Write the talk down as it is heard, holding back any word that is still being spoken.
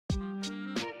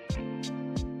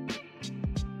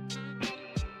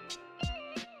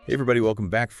Hey everybody, welcome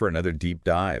back for another deep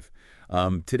dive.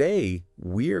 Today,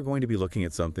 we are going to be looking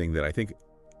at something that I think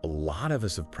a lot of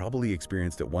us have probably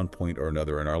experienced at one point or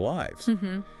another in our lives.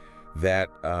 That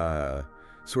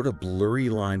sort of blurry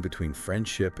line between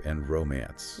friendship and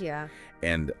romance. Yeah.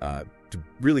 And to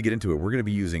really get into it, we're going to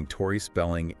be using Tori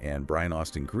Spelling and Brian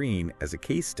Austin Green as a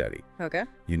case study. Okay.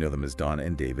 You know them as Donna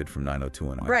and David from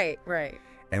 90210. Right.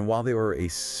 And while they were a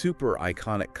super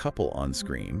iconic couple on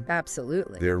screen,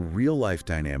 Absolutely. their real-life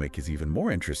dynamic is even more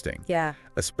interesting. Yeah.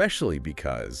 Especially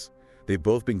because they've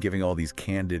both been giving all these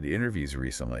candid interviews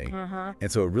recently. And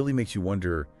so it really makes you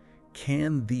wonder,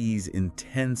 can these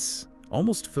intense,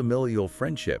 almost familial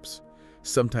friendships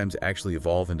sometimes actually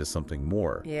evolve into something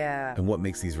more? Yeah. And what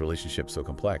makes these relationships so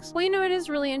complex? Well, it is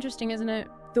really interesting, isn't it?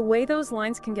 The way those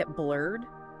lines can get blurred.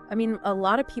 I mean, a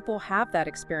lot of people have that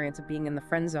experience of being in the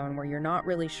friend zone where you're not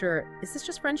really sure, is this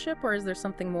just friendship or is there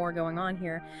something more going on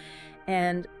here?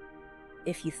 And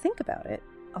if you think about it,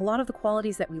 a lot of the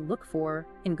qualities that we look for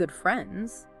in good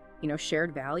friends,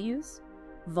 shared values,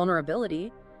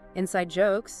 vulnerability, inside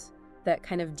jokes, that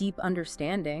kind of deep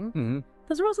understanding,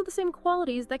 those are also the same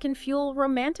qualities that can fuel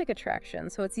romantic attraction.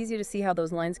 So it's easy to see how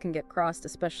those lines can get crossed,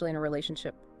 especially in a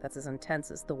relationship that's as intense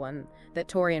as the one that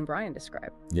Tori and Brian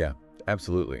describe. Yeah,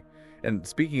 absolutely. And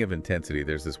speaking of intensity,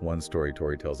 there's this one story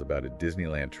Tori tells about a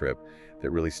Disneyland trip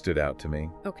that really stood out to me.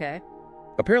 Okay.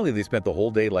 Apparently they spent the whole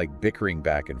day bickering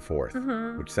back and forth,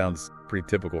 which sounds pretty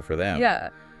typical for them. Yeah.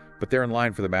 But they're in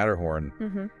line for the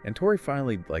Matterhorn, and Tori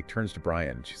finally turns to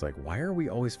Brian, and she's like, "Why are we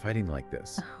always fighting like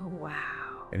this?" Oh, wow.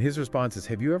 And his response is,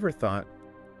 "Have you ever thought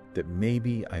that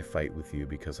maybe I fight with you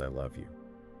because I love you?"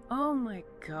 Oh my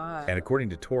God. And according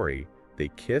to Tori, they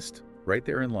kissed right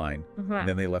there in line, and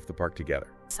then they left the park together.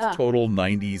 It's a Ah. total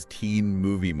 90s teen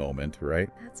movie moment, right?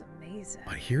 That's amazing.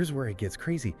 But here's where it gets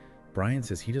crazy. Brian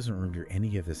says he doesn't remember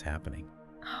any of this happening.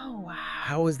 Oh, wow.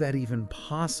 How is that even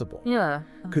possible? Yeah.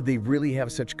 Could they really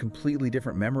have such completely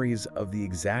different memories of the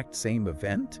exact same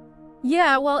event?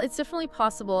 Yeah, well, it's definitely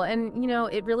possible. And,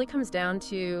 it really comes down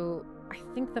to, I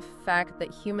think, the fact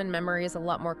that human memory is a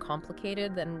lot more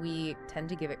complicated than we tend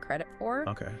to give it credit for.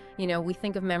 Okay. We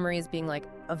think of memory as being like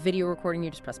a video recording, you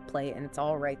just press play and it's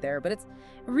all right there. But it's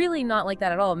really not like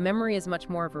that at all. Memory is much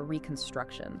more of a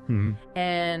reconstruction.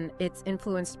 And it's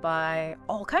influenced by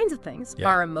all kinds of things. Yeah.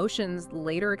 Our emotions,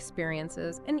 later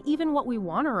experiences, and even what we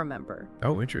want to remember.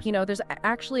 Oh, interesting. There's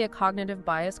actually a cognitive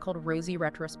bias called rosy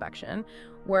retrospection,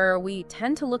 where we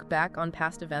tend to look back on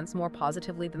past events more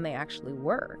positively than they actually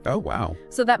were. Oh, wow.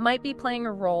 So that might be playing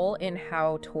a role in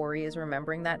how Tori is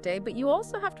remembering that day, but you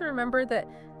also have to remember that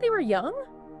they were young.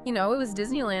 It was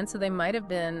Disneyland, so they might have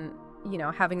been,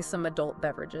 having some adult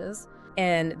beverages.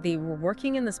 And they were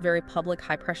working in this very public,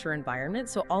 high-pressure environment,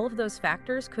 so all of those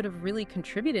factors could have really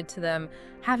contributed to them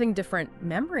having different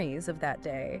memories of that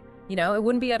day. It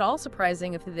wouldn't be at all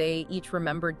surprising if they each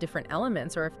remembered different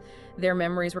elements or if their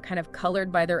memories were kind of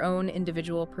colored by their own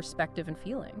individual perspective and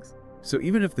feelings. So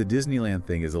even if the Disneyland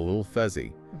thing is a little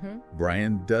fuzzy,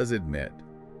 Brian does admit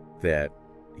that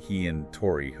he and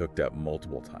Tori hooked up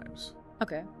multiple times.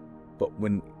 Okay. But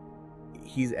when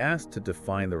he's asked to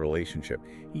define the relationship,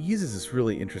 he uses this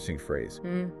really interesting phrase.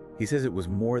 He says it was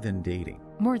more than dating.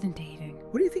 More than dating.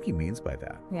 What do you think he means by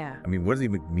that? Yeah. I mean, what does he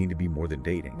mean to be more than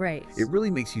dating? Right. It really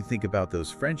makes you think about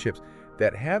those friendships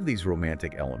that have these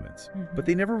romantic elements, but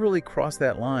they never really cross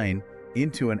that line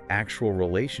into an actual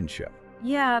relationship.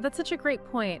 Yeah, that's such a great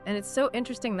point. And it's so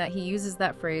interesting that he uses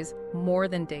that phrase, more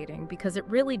than dating, because it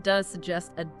really does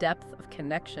suggest a depth of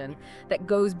connection that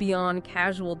goes beyond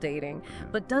casual dating,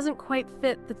 but doesn't quite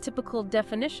fit the typical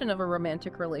definition of a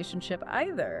romantic relationship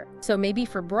either. So maybe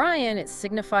for Brian, it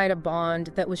signified a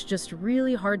bond that was just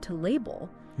really hard to label.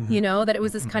 That it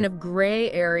was this kind of gray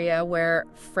area where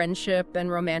friendship and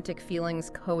romantic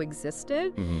feelings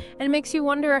coexisted. And it makes you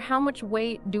wonder, how much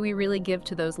weight do we really give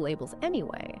to those labels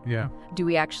anyway? Yeah. Do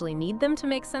we actually need them to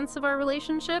make sense of our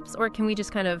relationships? Or can we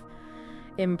just kind of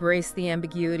embrace the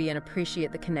ambiguity and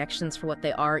appreciate the connections for what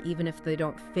they are, even if they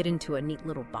don't fit into a neat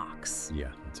little box?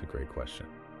 Yeah, that's a great question.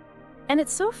 And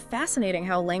it's so fascinating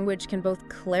how language can both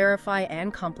clarify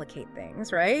and complicate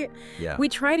things, right? Yeah. We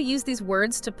try to use these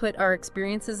words to put our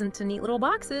experiences into neat little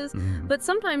boxes, but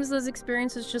sometimes those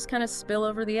experiences just kind of spill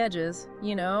over the edges,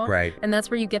 Right. And that's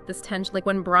where you get this tension. Like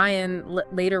when Brian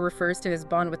later refers to his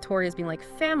bond with Tori as being like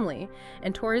family,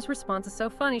 and Tori's response is so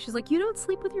funny. She's like, "You don't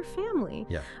sleep with your family."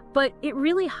 Yeah. But it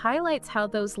really highlights how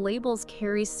those labels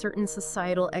carry certain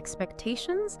societal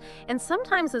expectations, and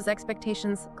sometimes those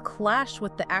expectations clash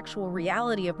with the actual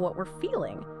reality of what we're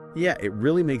feeling. Yeah, it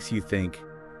really makes you think,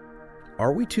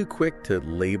 are we too quick to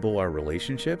label our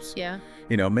relationships? Yeah.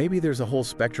 Maybe there's a whole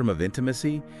spectrum of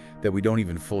intimacy that we don't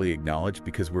even fully acknowledge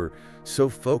because we're so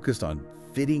focused on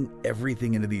fitting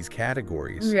everything into these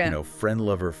categories, Yeah. Friend,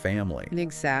 lover, family.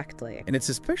 Exactly. And it's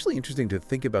especially interesting to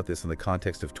think about this in the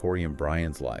context of Tori and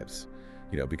Brian's lives,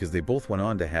 because they both went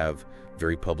on to have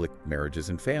very public marriages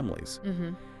and families.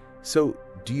 Mm-hmm. So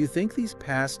do you think these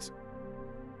past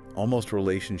almost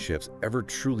relationships ever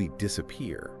truly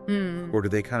disappear? Or do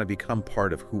they kind of become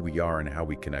part of who we are and how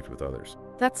we connect with others?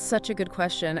 That's such a good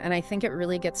question, and I think it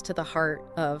really gets to the heart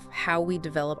of how we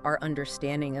develop our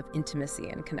understanding of intimacy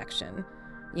and connection.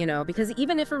 Because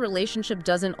even if a relationship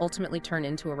doesn't ultimately turn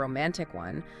into a romantic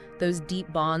one, those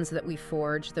deep bonds that we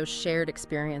forge, those shared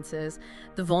experiences,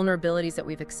 the vulnerabilities that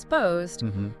we've exposed,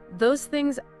 those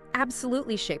things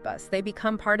absolutely shape us. They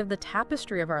become part of the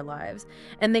tapestry of our lives,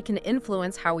 and they can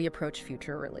influence how we approach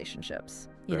future relationships.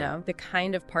 The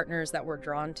kind of partners that we're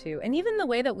drawn to, and even the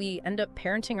way that we end up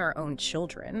parenting our own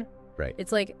children. Right.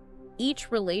 It's like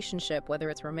each relationship, whether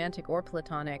it's romantic or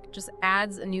platonic, just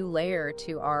adds a new layer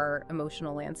to our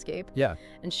emotional landscape. Yeah.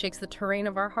 And shakes the terrain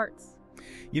of our hearts.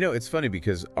 It's funny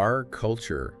because our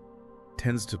culture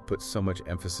tends to put so much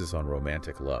emphasis on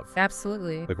romantic love.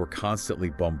 Absolutely. Like we're constantly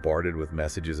bombarded with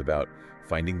messages about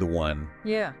finding the one,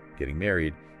 Yeah. getting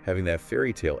married, having that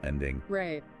fairy tale ending.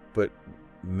 Right. But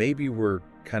maybe we're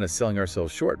kind of selling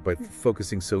ourselves short by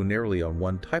focusing so narrowly on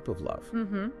one type of love.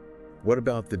 Mm-hmm. What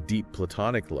about the deep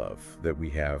platonic love that we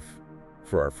have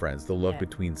for our friends, the love Yeah.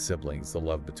 between siblings, the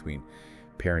love between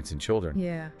parents and children?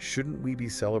 Yeah. Shouldn't we be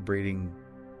celebrating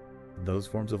those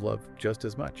forms of love just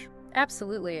as much?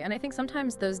 Absolutely. And I think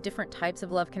sometimes those different types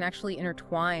of love can actually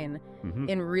intertwine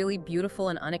in really beautiful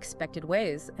and unexpected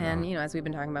ways. And, as we've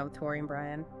been talking about with Tori and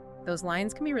Brian, those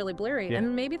lines can be really blurry, Yeah.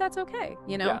 and maybe that's okay.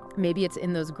 Yeah. Maybe it's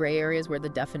in those gray areas where the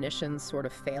definitions sort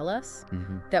of fail us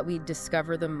that we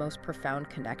discover the most profound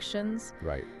connections.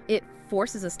 Right. It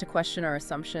forces us to question our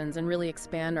assumptions and really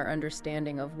expand our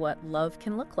understanding of what love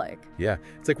can look like. Yeah.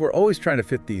 It's like we're always trying to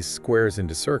fit these squares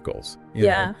into circles. You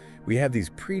know? We have these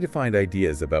predefined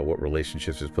ideas about what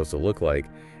relationships are supposed to look like.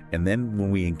 And then when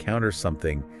we encounter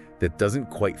something that doesn't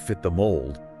quite fit the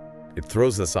mold, it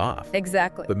throws us off.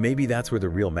 Exactly. But maybe that's where the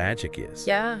real magic is.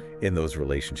 Yeah. In those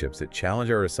relationships that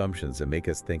challenge our assumptions and make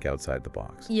us think outside the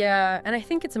box. Yeah, and I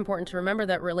think it's important to remember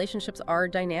that relationships are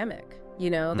dynamic.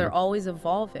 They're always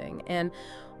evolving, and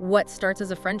what starts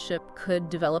as a friendship could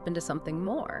develop into something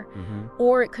more.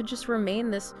 Or it could just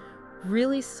remain this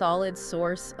really solid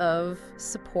source of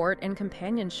support and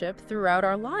companionship throughout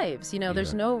our lives.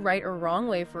 There's no right or wrong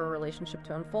way for a relationship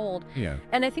to unfold. Yeah.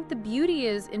 And I think the beauty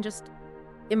is in just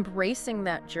embracing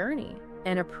that journey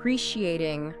and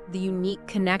appreciating the unique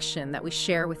connection that we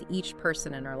share with each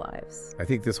person in our lives. I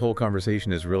think this whole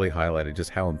conversation has really highlighted just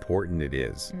how important it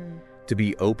is to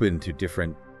be open to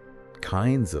different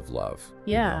kinds of love.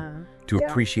 To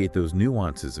appreciate those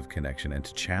nuances of connection and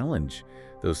to challenge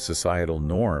those societal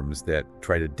norms that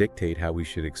try to dictate how we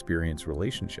should experience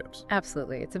relationships.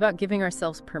 Absolutely. It's about giving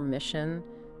ourselves permission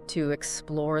to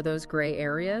explore those gray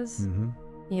areas.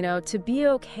 To be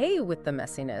okay with the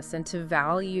messiness and to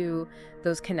value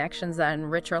those connections that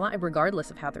enrich our life, regardless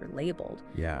of how they're labeled.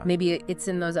 Yeah. Maybe it's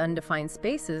in those undefined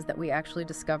spaces that we actually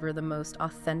discover the most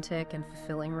authentic and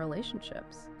fulfilling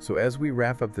relationships. So as we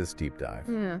wrap up this deep dive,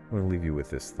 I'm going to leave you with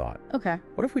this thought. Okay.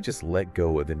 What if we just let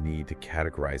go of the need to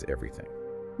categorize everything?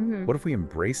 What if we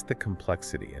embraced the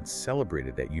complexity and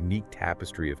celebrated that unique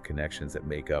tapestry of connections that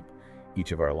make up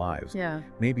each of our lives? Yeah.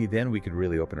 Maybe then we could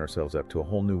really open ourselves up to a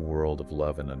whole new world of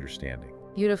love and understanding.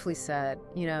 Beautifully said.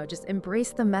 Just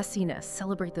embrace the messiness,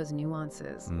 celebrate those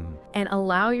nuances, and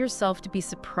allow yourself to be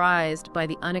surprised by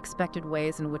the unexpected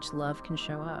ways in which love can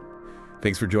show up.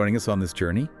 Thanks for joining us on this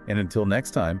journey. And until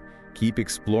next time, keep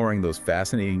exploring those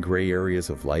fascinating gray areas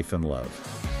of life and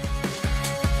love.